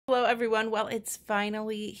everyone. Well, it's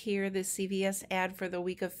finally here, the CVS ad for the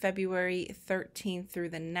week of February 13th through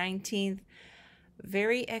the 19th.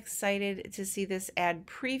 Very excited to see this ad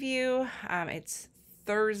preview. It's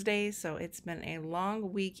Thursday, so it's been a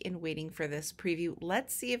long week in waiting for this preview.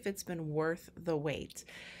 Let's see if it's been worth the wait.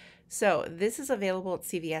 So this is available at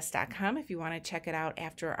CVS.com. If you want to check it out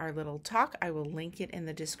after our little talk, I will link it in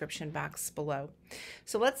the description box below.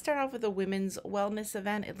 So let's start off with the women's wellness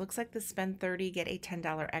event. It looks like the spend 30, get a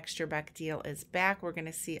 $10 extra buck deal is back. We're going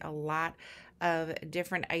to see a lot of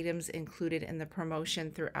different items included in the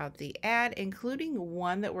promotion throughout the ad, including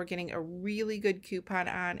one that we're getting a really good coupon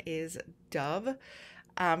on is Dove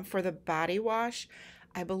for the body wash.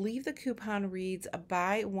 I believe the coupon reads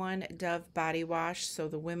buy one Dove body wash. So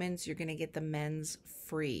the women's, you're going to get the men's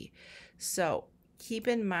free. So keep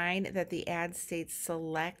in mind that the ad states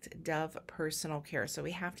select Dove personal care. So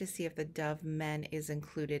we have to see if the Dove men is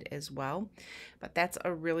included as well. But that's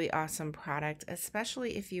a really awesome product,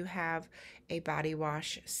 especially if you have a body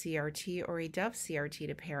wash CRT or a Dove CRT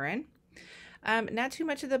to pair in. Not too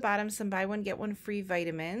much at the bottom, some buy one, get one free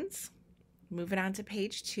vitamins. Moving on to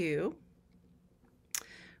page 2.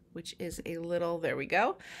 Which is a little, there we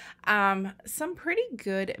go. Some pretty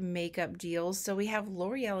good makeup deals. So we have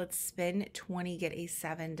L'Oreal at spend 20, get a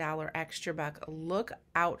 $7 extra buck. Look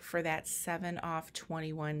out for that 7 off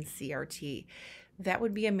 21 CRT. That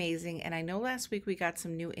would be amazing. And I know last week we got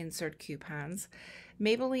some new insert coupons.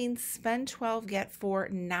 Maybelline spend 12, get 4,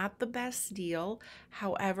 not the best deal.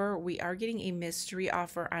 However, we are getting a mystery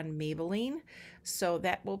offer on Maybelline. So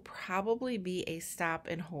that will probably be a stop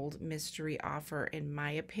and hold mystery offer in my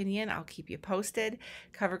opinion. I'll keep you posted.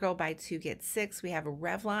 CoverGirl buy 2, get 6. We have a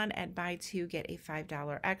Revlon at buy 2, get a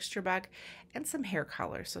 $5 extra buck and some hair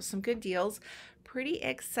color. So some good deals. Pretty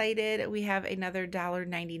excited. We have another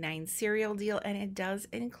 $1.99 cereal deal, and it does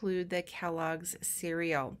include the Kellogg's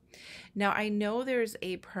cereal. Now I know there's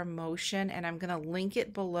a promotion, and I'm going to link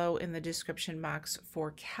it below in the description box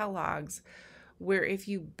for Kellogg's, where if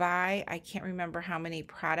you buy, I can't remember how many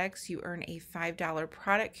products, you earn a $5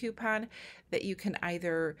 product coupon that you can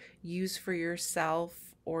either use for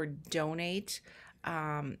yourself or donate,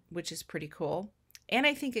 which is pretty cool. And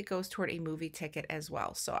I think it goes toward a movie ticket as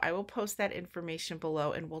well. So I will post that information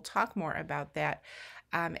below, and we'll talk more about that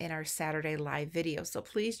in our Saturday live video. So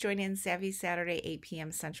please join in Savvy Saturday, 8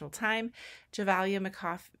 p.m. Central Time. Javalia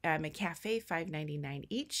McCafe, $5.99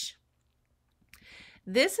 each.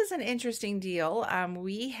 This is an interesting deal.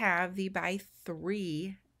 We have the buy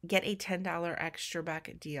 3, get a $10 extra buck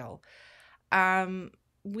deal.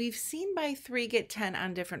 We've seen buy 3, get 10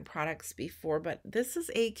 on different products before, but this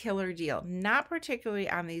is a killer deal. Not particularly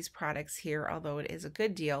on these products here, although it is a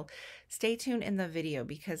good deal. Stay tuned in the video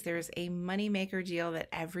because there's a moneymaker deal that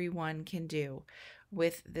everyone can do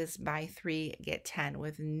with this buy 3, get 10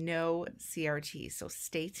 with no CRT. So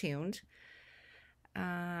stay tuned.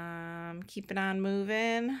 Keeping on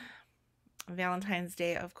moving. Valentine's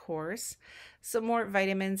Day, of course. Some more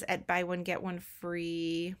vitamins at buy one, get one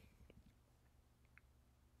free.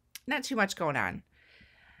 Not too much going on.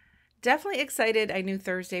 Definitely excited. I knew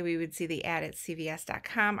Thursday we would see the ad at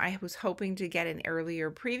CVS.com. I was hoping to get an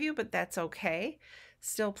earlier preview, but that's okay.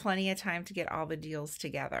 Still plenty of time to get all the deals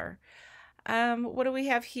together. What do we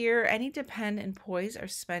have here? Any Depend and Poise or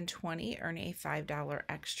spend 20, earn a $5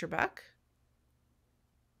 extra buck.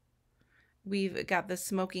 We've got the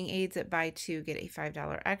smoking aids at buy 2, get a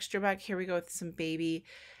 $5 extra buck. Here we go with some baby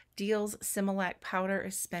deals. Similac powder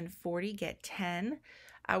is spend 40, get 10.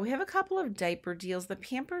 We have a couple of diaper deals. The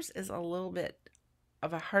Pampers is a little bit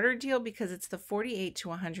of a harder deal because it's the 48 to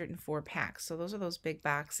 104 packs. So those are those big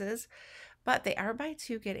boxes, but they are buy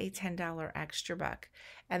 2, get a $10 extra buck.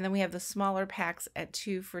 And then we have the smaller packs at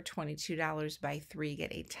 2 for $22, buy 3,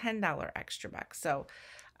 get a $10 extra buck. So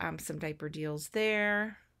some diaper deals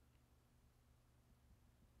there.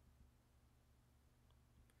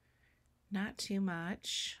 Not too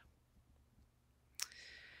much.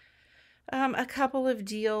 A couple of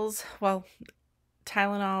deals. Well,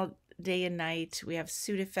 Tylenol day and night. We have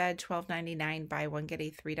Sudafed, $12.99. Buy one, get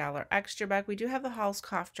a $3 extra buck. We do have the Hall's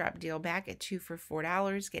cough drop deal back at 2 for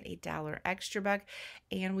 $4. Get a $1 extra buck.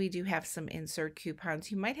 And we do have some insert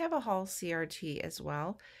coupons. You might have a Hall CRT as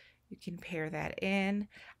well. You can pair that in.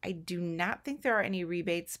 I do not think there are any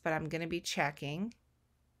rebates, but I'm going to be checking.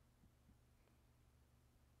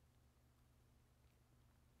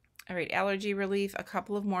 All right, allergy relief, a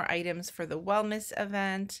couple of more items for the wellness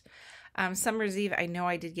event. Summer's Eve, I know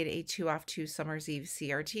I did get a 2 off 2 Summer's Eve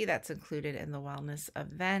CRT. That's included in the wellness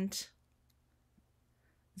event.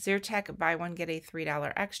 Zyrtec, buy one, get a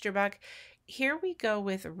 $3 extra buck. here we go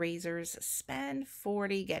with razors. Spend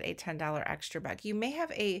 $40, get a $10 extra buck. You may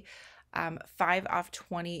have a 5 off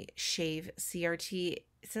 20 shave CRT.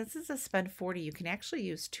 Since it's a spend 40, you can actually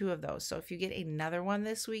use 2 of those. So if you get another one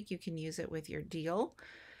this week, you can use it with your deal.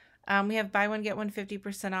 We have buy one, get one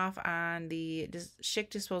 50% off on the Schick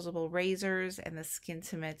disposable razors and the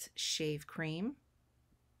Skintimate shave cream.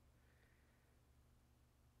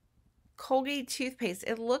 Colgate toothpaste.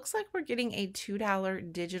 It looks like we're getting a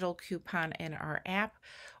 $2 digital coupon in our app.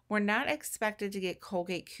 We're not expected to get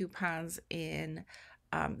Colgate coupons in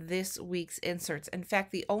this week's inserts. In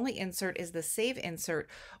fact, the only insert is the save insert,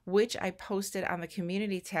 which I posted on the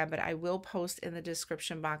community tab, but I will post in the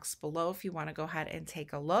description box below if you want to go ahead and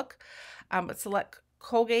take a look. But select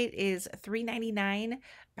Colgate is $3.99.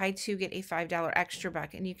 Buy 2, get a $5 extra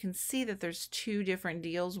buck. And you can see that there's 2 different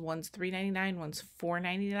deals. One's $3.99, one's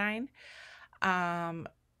 $4.99.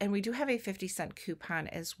 And we do have a 50-cent coupon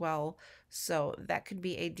as well. So that could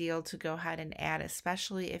be a deal to go ahead and add,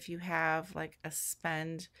 especially if you have like a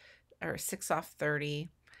spend or 6 off 30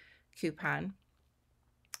 coupon.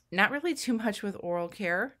 Not really too much with oral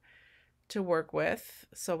care to work with,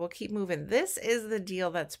 so we'll keep moving. This is the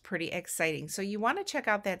deal that's pretty exciting. So you want to check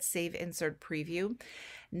out that save insert preview.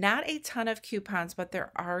 Not a ton of coupons, but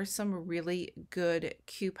there are some really good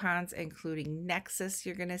coupons, including Nexus.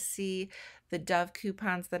 You're going to see the Dove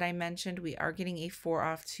coupons that I mentioned. We are getting a 4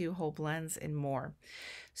 off 2 whole blends and more.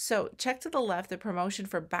 So check to the left, the promotion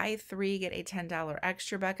for buy 3, get a $10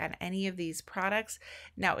 extra buck on any of these products.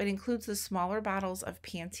 Now it includes the smaller bottles of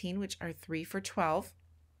Pantene, which are 3 for $12.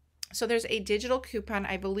 So there's a digital coupon.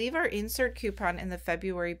 I believe our insert coupon in the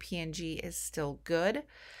February P&G is still good.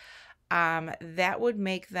 That would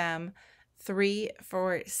make them 3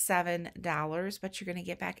 for $7, but you're going to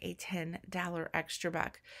get back a $10 extra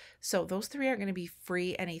buck. So those 3 are going to be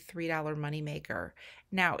free and a $3 moneymaker.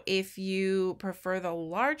 Now, if you prefer the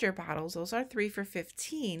larger bottles, those are 3 for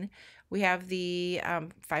 $15. We have the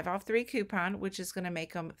 5 off 3 coupon, which is going to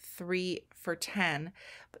make them 3 for $10,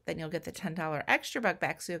 but then you'll get the $10 extra buck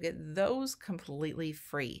back, so you'll get those completely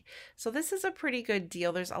free. So this is a pretty good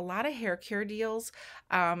deal. There's a lot of hair care deals.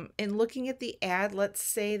 In looking at the ad, let's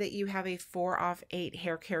say that you have a 4 off 8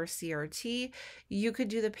 hair care CRT. You could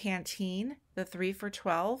do the Pantene, the 3 for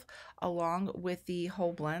 $12, along with the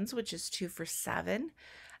whole blends, which is 2 for $7.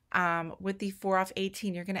 With the 4 off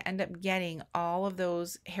 18, you're going to end up getting all of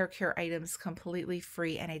those hair care items completely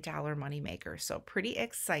free and a $1 moneymaker. So pretty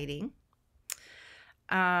exciting.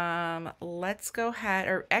 Let's go ahead,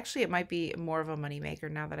 or actually it might be more of a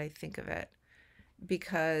moneymaker now that I think of it,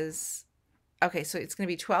 because okay, so it's going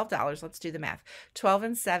to be $12. Let's do the math. 12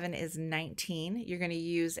 and 7 is 19. You're going to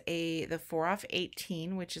use the 4 off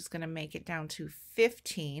 18, which is going to make it down to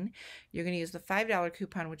 15. You're going to use the $5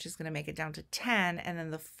 coupon, which is going to make it down to 10. And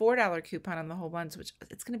then the $4 coupon on the whole ones, which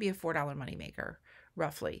it's going to be a $4 moneymaker,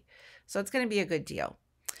 roughly. So it's going to be a good deal.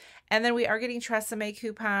 And then we are getting Tresemme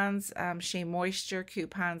coupons, Shea Moisture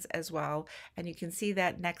coupons as well. And you can see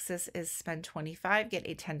that Nexus is spend $25, get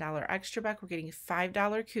a $10 extra buck. We're getting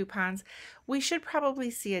 $5 coupons. We should probably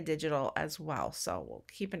see a digital as well. So we'll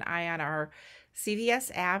keep an eye on our CVS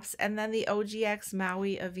apps. And then the OGX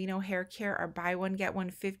Maui Aveeno Hair Care are buy 1, get 1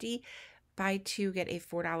 50. Buy 2, get a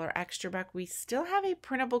 $4 extra buck. We still have a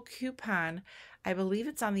printable coupon. I believe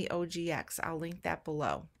it's on the OGX. I'll link that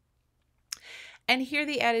below. And here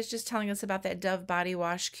the ad is just telling us about that Dove body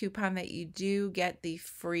wash coupon that you do get the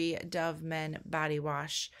free Dove men body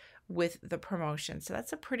wash with the promotion. So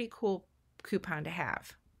that's a pretty cool coupon to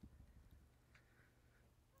have.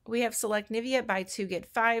 We have select Nivea, buy 2, get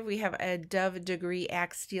 5. We have a Dove Degree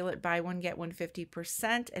Axe Steal It, buy 1, get 1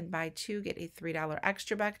 50%, and buy 2, get a $3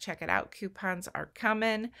 extra buck. Check it out. Coupons are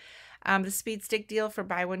coming. The Speed Stick deal for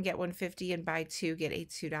buy 1, get 1 50, and buy 2, get a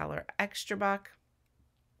 $2 extra buck.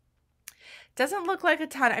 Doesn't look like a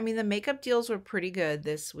ton. I mean, the makeup deals were pretty good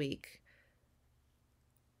this week.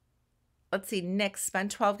 Let's see. NYX,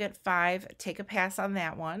 spend 12, get 5. Take a pass on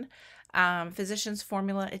that one. Physicians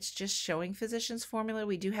Formula, it's just showing Physicians Formula.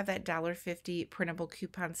 We do have that $1.50 printable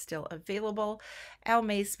coupon still available.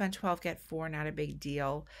 Almay, spend 12, get 4. Not a big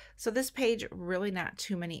deal. So this page, really not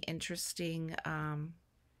too many interesting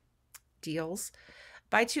deals.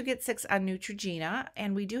 Buy 2, get 6 on Neutrogena.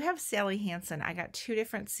 And we do have Sally Hansen. I got 2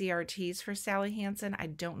 different CRTs for Sally Hansen. I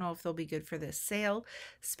don't know if they'll be good for this sale.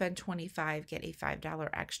 Spend 25, get a $5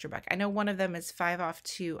 extra buck. I know one of them is 5 off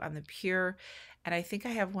 2 on the Pure. And I think I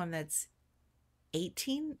have one that's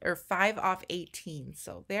 18 or 5 off 18.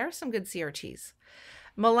 So there are some good CRTs.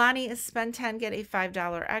 Milani is spend 10, get a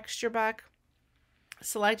 $5 extra buck.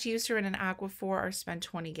 Select Eucerin and Aquaphor are spend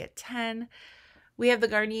 20, get 10. We have the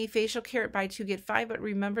Garnier Facial Care buy 2 get 5, but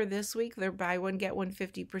remember this week they're buy 1 get 1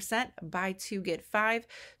 50%, buy 2 get 5.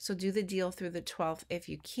 So do the deal through the 12th if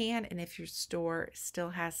you can, and if your store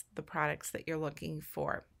still has the products that you're looking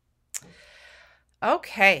for.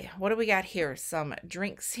 Okay, what do we got here? Some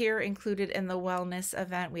drinks here included in the wellness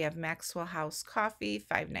event. We have Maxwell House Coffee,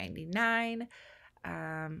 $5.99.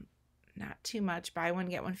 Not too much. Buy 1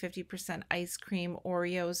 get 1 50% ice cream.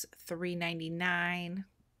 Oreos, $3.99.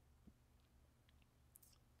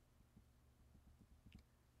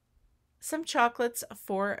 Some chocolates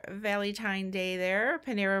for Valentine Day there.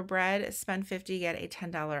 Panera Bread, spend 50, get a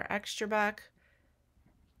 $10 extra buck.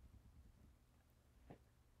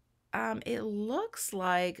 It looks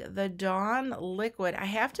like the Dawn Liquid. I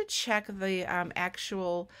have to check the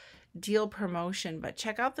actual deal promotion, but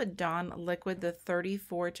check out the Dawn Liquid, the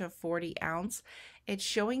 34 to 40 ounce. It's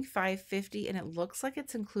showing $5.50, and it looks like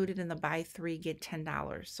it's included in the buy 3 get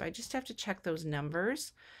 $10. So I just have to check those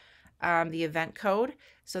numbers, the event code.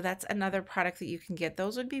 So that's another product that you can get.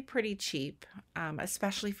 Those would be pretty cheap,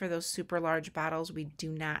 especially for those super large bottles. We do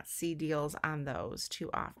not see deals on those too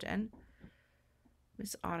often.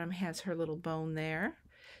 Miss Autumn has her little bone there.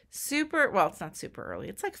 Well, it's not super early.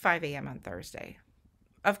 It's like 5 a.m. on Thursday.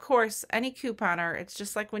 Of course, any couponer, it's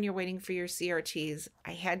just like when you're waiting for your CRTs.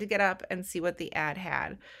 I had to get up and see what the ad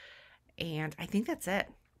had. And I think that's it.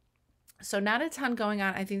 So not a ton going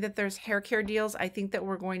on. I think that there's hair care deals. I think that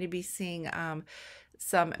we're going to be seeing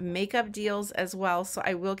some makeup deals as well. So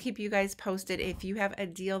I will keep you guys posted. If you have a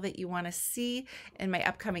deal that you want to see in my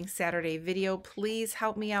upcoming Saturday video, please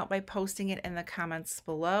help me out by posting it in the comments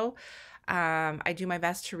below. I do my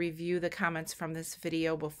best to review the comments from this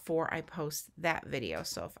video before I post that video.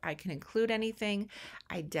 So if I can include anything,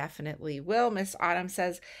 I definitely will. Miss Autumn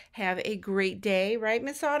says, have a great day, right,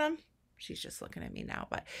 Miss Autumn? She's just looking at me now,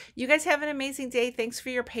 but you guys have an amazing day. Thanks for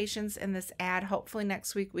your patience in this ad. Hopefully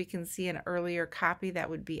next week we can see an earlier copy.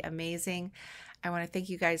 That would be amazing. I want to thank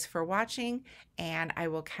you guys for watching, and I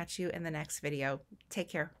will catch you in the next video. Take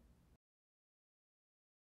care.